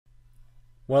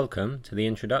Welcome to the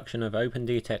introduction of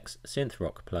OpendTect's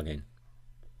SynthRock plugin.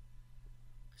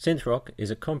 SynthRock is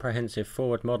a comprehensive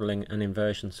forward modeling and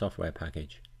inversion software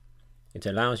package. It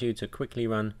allows you to quickly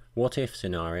run what-if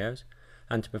scenarios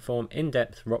and to perform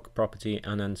in-depth rock property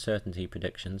and uncertainty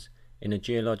predictions in a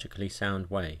geologically sound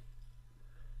way.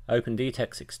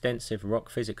 OpendTect's extensive rock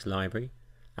physics library,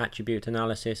 attribute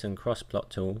analysis and cross-plot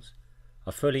tools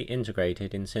are fully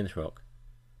integrated in SynthRock.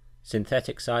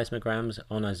 Synthetic seismograms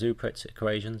on Azuprit's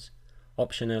equations,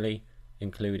 optionally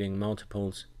including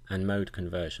multiples and mode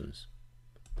conversions.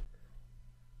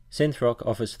 SynthRock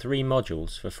offers three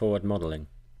modules for forward modeling: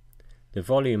 the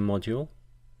volume module,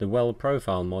 the well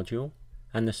profile module,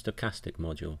 and the stochastic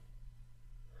module.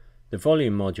 The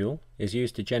volume module is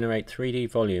used to generate 3D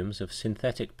volumes of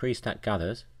synthetic pre-stack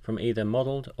gathers from either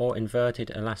modeled or inverted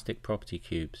elastic property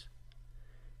cubes.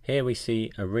 Here we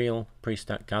see a real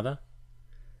pre-stack gather,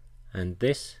 and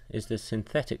this is the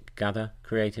synthetic gather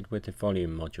created with the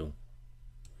volume module.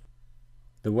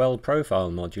 The well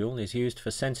profile module is used for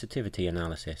sensitivity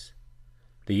analysis.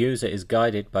 The user is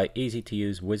guided by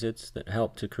easy-to-use wizards that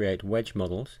help to create wedge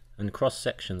models and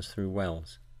cross-sections through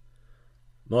wells.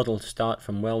 Models start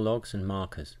from well logs and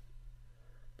markers.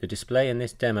 The display in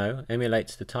this demo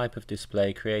emulates the type of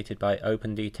display created by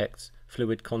OpendTect's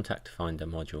Fluid Contact Finder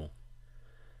module.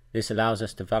 This allows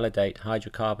us to validate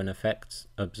hydrocarbon effects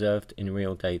observed in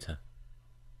real data.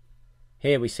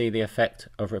 Here we see the effect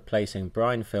of replacing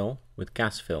brine fill with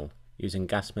gas fill using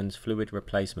Gassman's fluid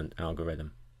replacement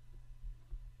algorithm.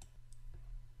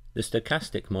 The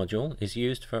stochastic module is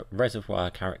used for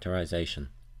reservoir characterization.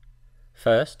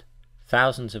 First,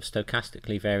 thousands of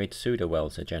stochastically varied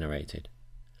pseudo-wells are generated.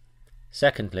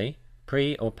 Secondly,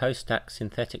 pre- or post-stack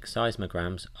synthetic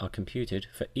seismograms are computed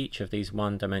for each of these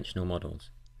one-dimensional models.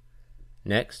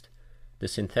 Next, the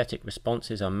synthetic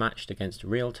responses are matched against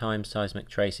real-time seismic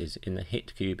traces in the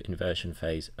hit cube inversion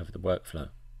phase of the workflow.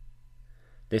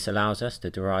 This allows us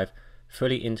to derive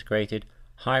fully integrated,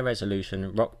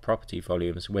 high-resolution rock property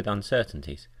volumes with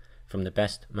uncertainties from the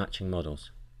best matching models.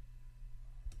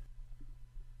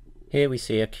 Here we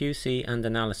see a QC and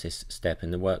analysis step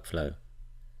in the workflow.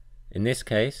 In this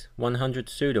case, 100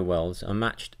 pseudo-wells are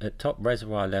matched at top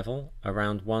reservoir level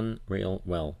around one real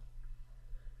well.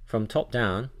 From top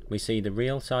down, we see the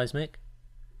real seismic,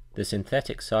 the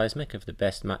synthetic seismic of the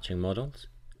best matching models,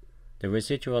 the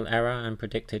residual error and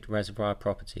predicted reservoir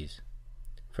properties,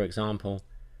 for example,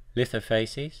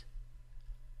 lithophases,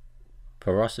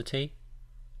 porosity,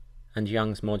 and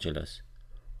Young's modulus,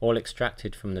 all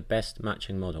extracted from the best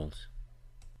matching models.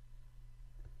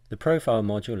 The profile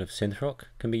module of SynthRock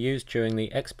can be used during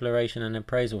the exploration and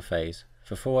appraisal phase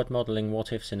for forward modeling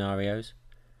what-if scenarios,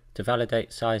 to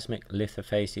validate seismic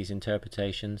lithophases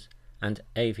interpretations and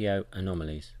AVO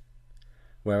anomalies,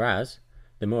 whereas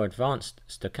the more advanced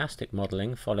stochastic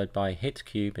modeling followed by hit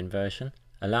cube inversion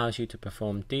allows you to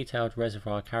perform detailed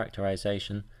reservoir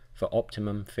characterization for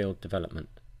optimum field development.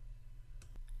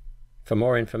 For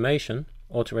more information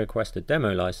or to request a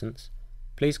demo license,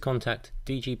 please contact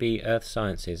DGB Earth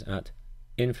Sciences at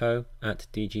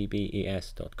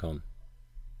info@dgbes.com.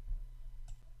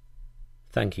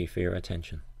 Thank you for your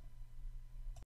attention.